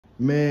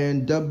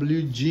Man,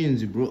 W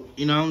jeans, bro.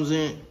 You know what I'm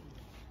saying?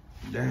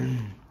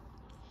 Damn.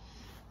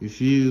 You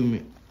feel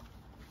me?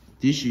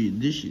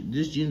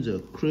 These jeans are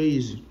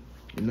crazy.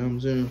 You know what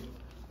I'm saying?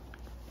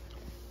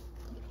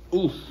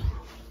 Oof.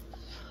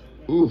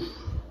 Oof.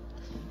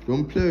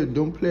 Don't play.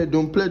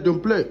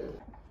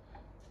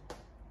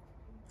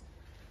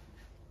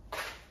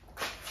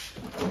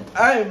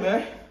 Hey,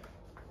 man.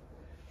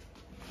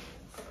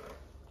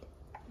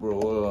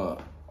 Bro,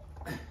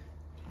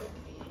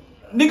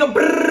 Nigga,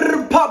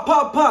 brrr,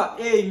 pop.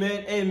 Hey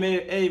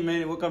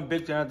man. Welcome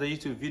back to another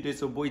YouTube video. It's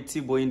your boy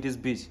T-Boy in this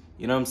bitch.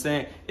 You know what I'm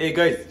saying? Hey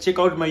guys, check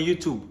out my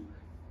YouTube.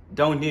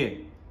 Down here.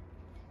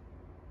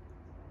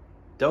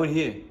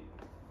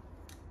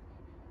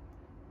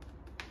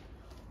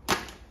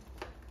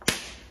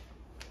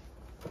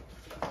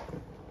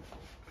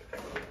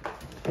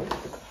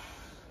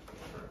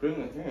 bring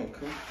it here,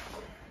 okay?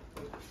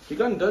 You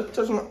can't just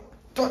touch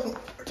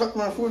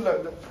my food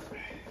like that.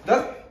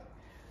 That's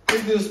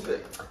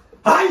disrespect.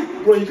 Hi,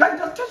 bro, you can't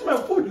just touch my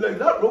food like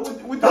that, bro.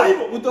 With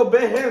your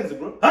bare hands,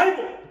 bro. Hi,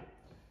 bro.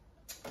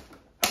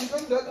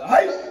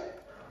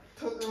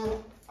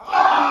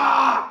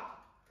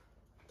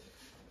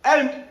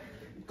 And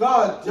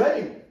God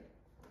damn.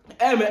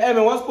 Hey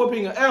man, what's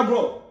popping? Hey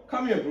bro,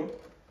 come here, bro.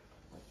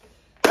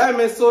 Hey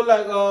man, so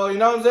like you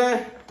know what I'm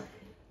saying?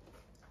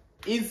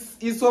 It's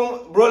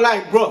some bro,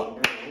 like bro.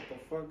 What the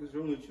fuck is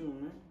wrong with you,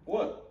 man?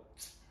 What?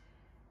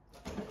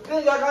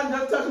 Hey, y'all can't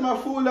just touch my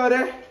food like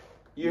that.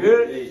 You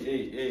heard?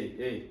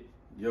 Hey.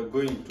 You're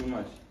going too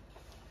much.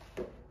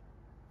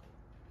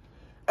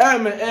 Hey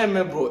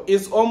man, bro.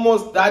 It's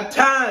almost that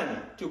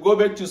time to go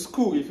back to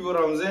school, if you know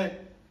what I'm saying.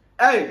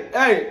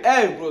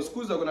 Hey, bro.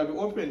 Schools are gonna be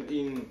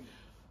open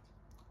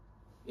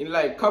in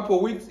like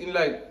couple weeks, in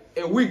like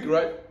a week,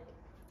 right?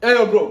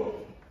 Hey, bro.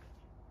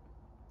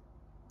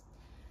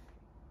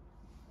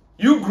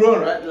 You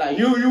grown, right? Like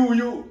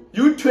you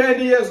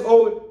 20 years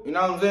old. You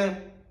know what I'm saying?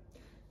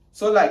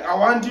 So like, I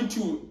want you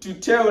to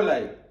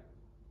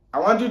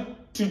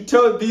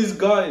tell these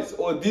guys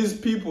or these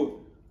people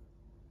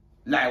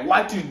like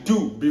what to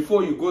do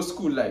before you go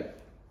school. Like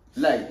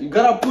you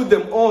gotta put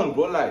them on,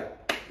 bro. Like,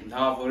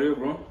 Nah, for real,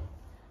 bro.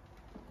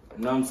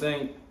 You know what I'm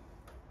saying?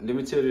 Let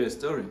me tell you a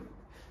story.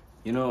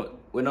 You know,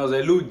 when I was a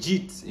little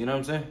jit, you know what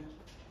I'm saying?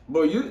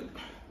 bro,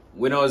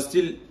 When I was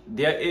still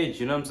their age,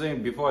 you know what I'm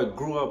saying? Before I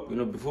grew up, you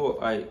know what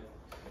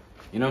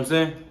I'm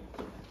saying?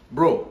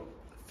 Bro,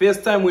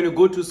 first time when you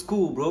go to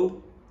school,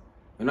 bro,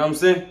 you know what I'm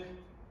saying?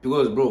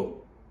 Because,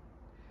 bro,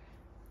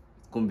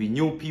 it's gonna be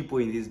new people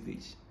in this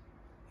bitch.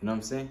 You know what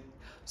I'm saying?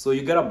 So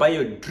you gotta buy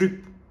your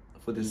drip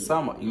for the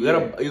summer. You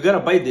gotta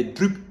buy the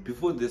drip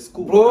before the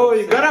school. bro,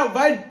 you gotta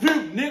buy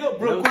drip, nigga,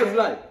 bro. You know Cause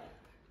like,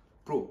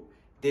 bro,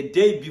 the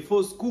day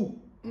before school,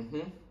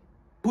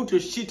 put your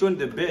shit on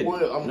the bed.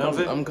 Wait,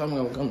 I'm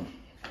coming.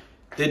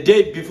 The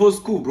day before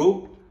school,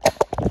 bro.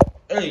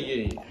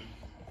 Hey, yeah.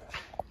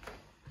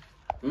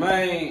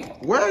 Wait,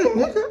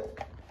 nigga.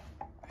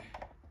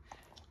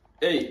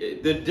 Hey,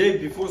 the day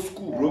before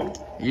school, bro.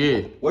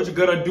 Yeah. What you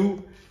gotta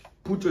do?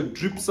 Put your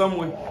drip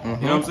somewhere. You know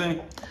what I'm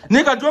saying?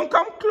 Nigga, don't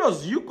come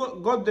close. You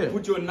got there.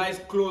 Put your nice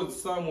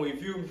clothes somewhere,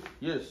 if you.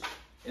 Yes.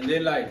 And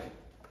then like,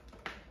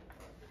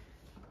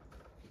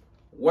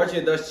 watch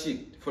that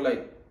shit for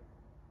like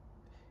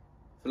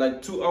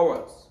 2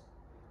 hours.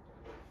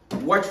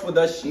 Watch for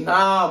that shit.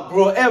 Nah,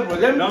 bro. Hey, bro.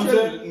 Let me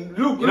tell you.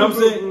 Look, you know what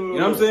I'm saying? You know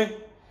what I'm saying?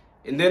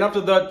 And then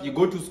after that, you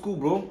go to school,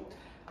 bro.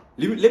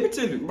 Let me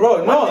tell you,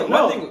 bro.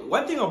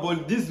 One thing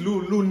about these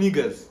little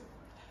niggas.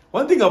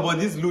 One thing about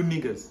these little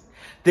niggas.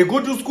 They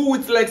go to school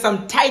with like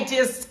some tight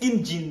ass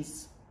skin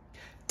jeans,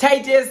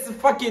 tight ass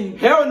fucking.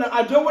 Hell no,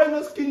 I don't wear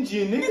no skin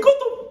jean, nigga. Go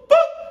to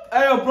fuck.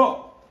 Hey,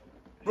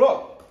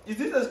 bro. Is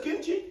this a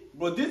skin jean,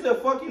 bro? This is a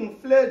fucking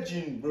flare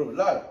jean, bro.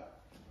 Like,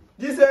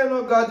 this ain't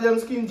no goddamn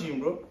skin jean,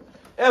 bro.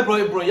 Hey,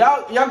 bro,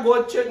 y'all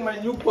go check my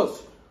new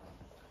post.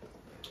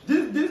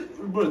 This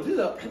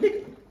are.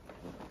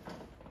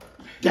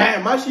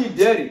 Damn, my shit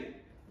dirty.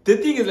 The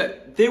thing is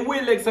like they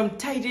wear like some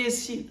tight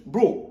ass shit,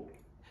 bro.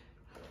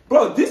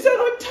 Bro, this ain't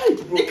not tight,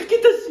 bro. Nigga,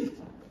 get that shit.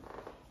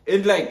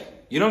 And like,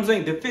 you know what I'm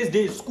saying? The first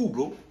day of school,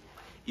 bro.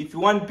 If you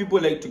want people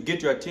like to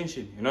get your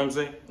attention, you know what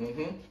I'm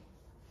saying?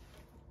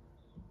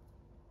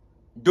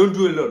 Don't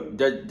do a lot.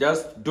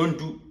 Just don't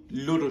do a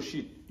lot of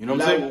shit. You know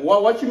what I'm saying?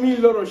 What you mean a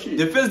lot of shit?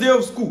 The first day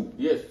of school.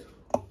 Yes.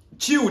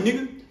 Chill,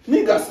 nigga.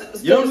 Nigga,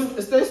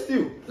 stay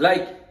still.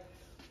 Like,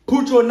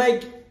 put your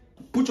Nike,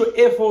 put your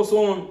Air Force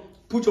on,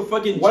 put your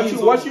fucking jeans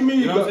on. What you mean?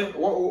 You know you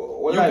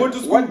go to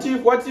school.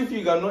 What if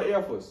you got no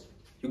Air Force?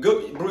 You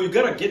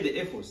gotta get the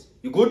Air Force.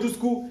 You go to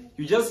school,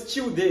 you just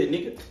chill there,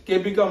 nigga.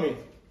 KB, come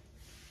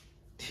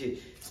here.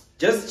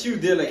 Just chill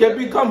there like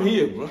KB, come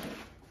here, bro.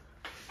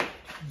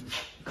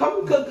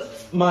 Come,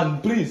 man,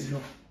 please.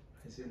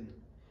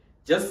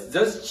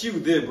 Just chill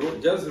there, bro.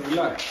 Just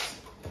relax.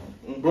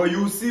 Bro,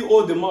 you see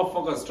all the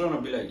motherfuckers trying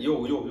to be like, yo.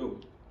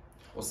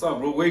 What's up,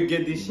 bro? Where you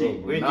get this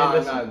shit? Where you get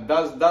this shit?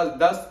 That's not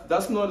like,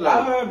 that's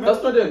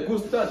not a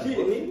good start.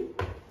 Hey,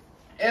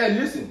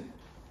 listen.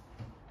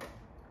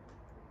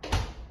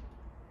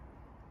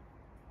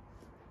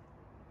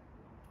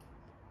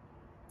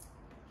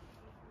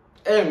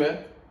 Hey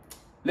man,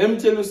 let me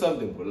tell you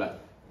something, bro. Like,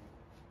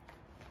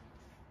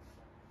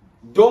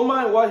 don't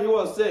mind what he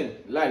was saying.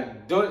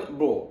 Like, don't,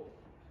 bro.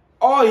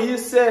 All he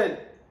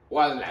said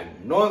was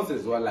like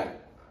nonsense, was like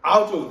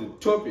out of the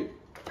topic.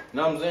 You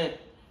know what I'm saying?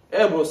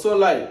 Hey, bro. So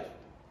like,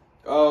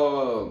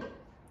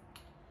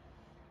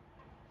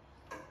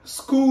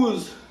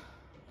 schools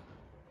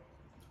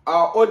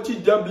are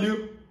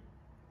OTW.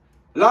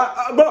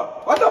 Like,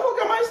 bro, what the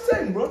fuck am I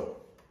saying, bro?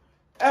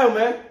 Hey,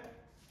 man.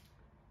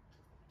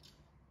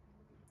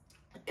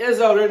 As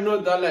I already know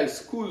that like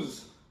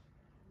schools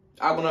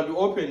are gonna be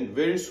open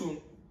very soon. You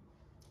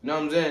know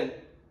what I'm saying?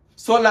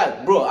 So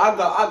like, bro, I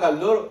got a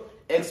lot of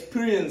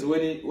experience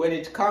when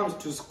it comes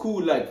to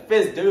school, like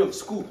first day of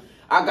school.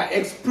 I got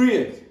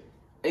experience.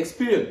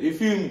 You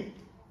feel me?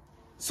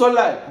 So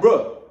like,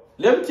 bro,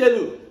 let me tell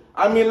you,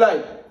 I mean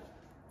like,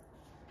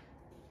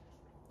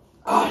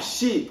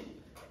 shit.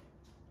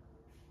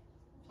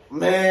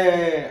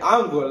 Man,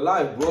 I'm gonna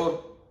lie,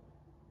 bro.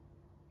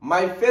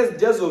 My first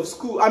days of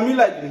school, I mean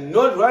like,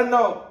 not right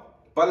now,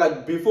 but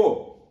like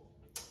before,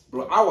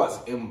 bro, I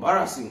was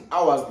embarrassing.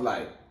 I was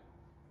like,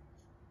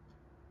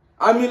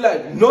 I mean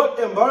like, not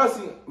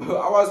embarrassing.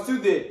 I was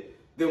still the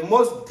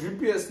most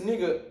drippiest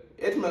nigga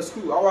at my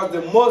school. I was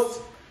the most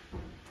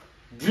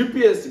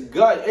drippiest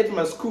guy at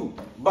my school.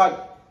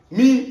 But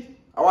me,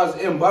 I was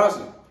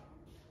embarrassing.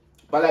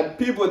 But like,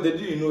 people, they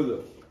didn't know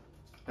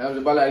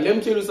that. But like, let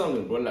me tell you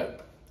something, bro. Like,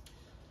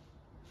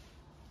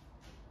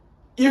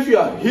 if you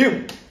are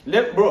him,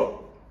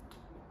 bro,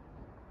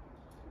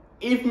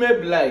 if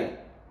maybe like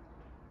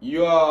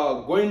you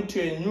are going to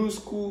a new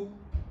school,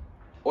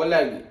 or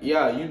like,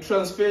 yeah, you're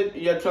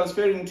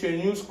transferring to a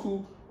new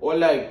school, or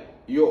like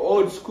your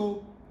old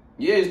school,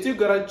 yeah, you still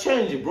gotta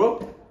change it, bro.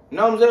 You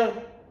know what I'm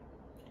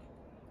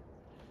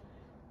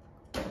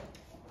saying?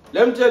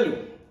 Let me tell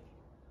you,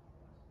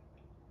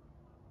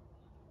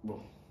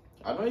 bro,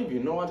 I don't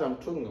even know what I'm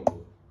talking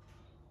about.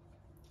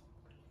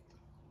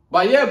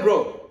 But yeah,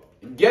 bro,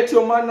 get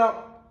your man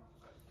up,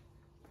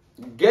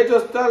 get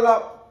your style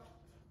up,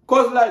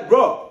 cause like,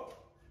 bro,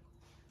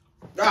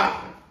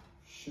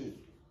 shit.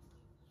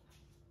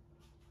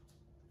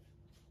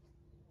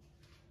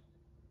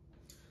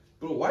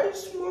 Bro, why you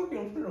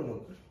smoking,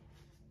 bro?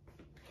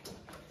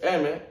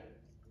 Hey, man.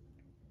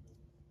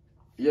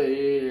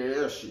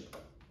 Yeah, shit.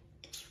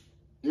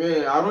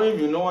 Man, I don't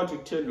even know what to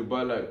tell you,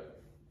 but like,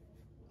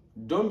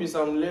 don't be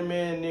some lame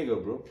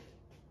nigga, bro.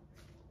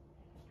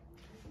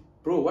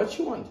 Bro, what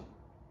you want?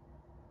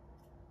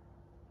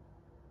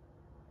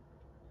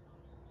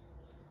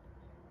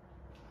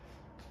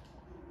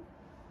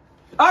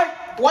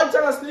 Why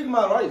trying to sneak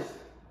my rice?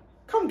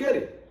 Come get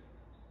it.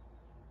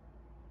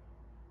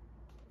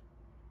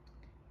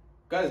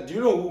 Guys, do you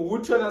know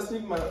who trying to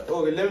sneak my?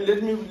 Okay,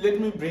 let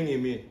me bring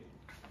him in.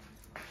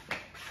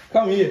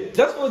 Come here.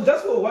 Just for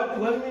 1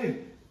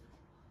 minute.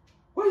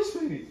 Why you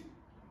saying it?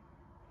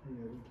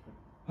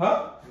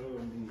 Huh?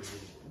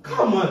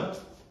 Come on.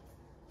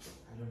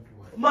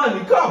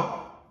 Man,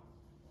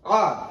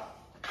 come.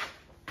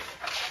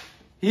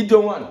 He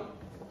don't want.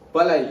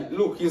 But like,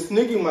 look, he's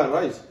sneaking my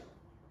rice.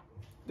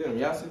 Damn,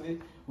 yesterday.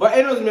 But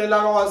anyways, man,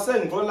 like I was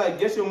saying, bro, like,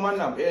 get your man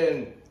up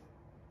and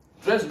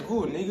dress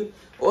good, nigga.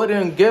 All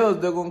them girls,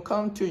 they're gonna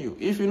come to you.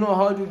 If you know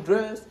how to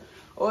dress,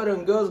 all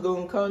them girls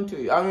gonna come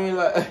to you. I mean,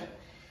 like,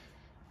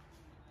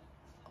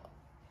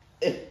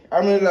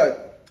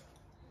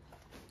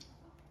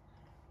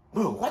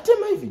 bro, what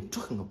am I even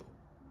talking about?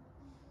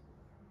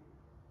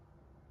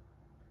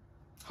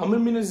 How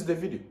many minutes is the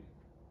video?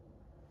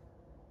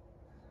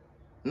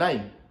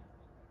 9.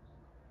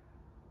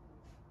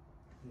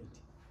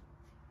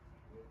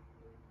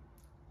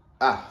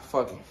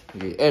 Fuck it.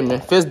 Yeah. Hey,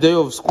 man, first day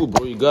of school,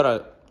 bro. You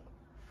gotta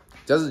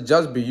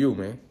just be you,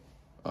 man.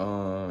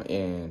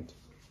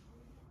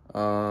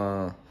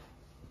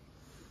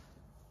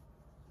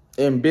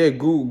 And be a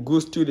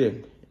good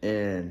student.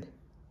 And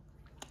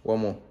one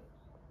more.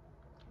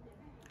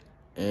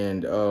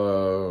 And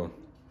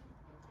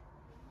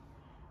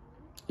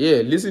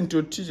yeah, listen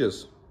to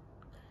teachers.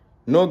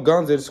 No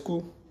guns at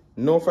school.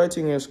 No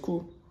fighting at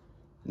school.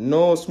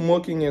 No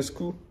smoking at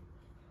school.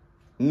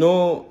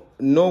 No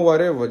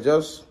whatever.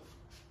 Just,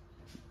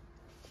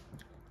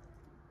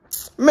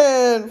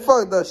 man,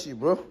 fuck that shit,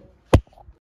 bro.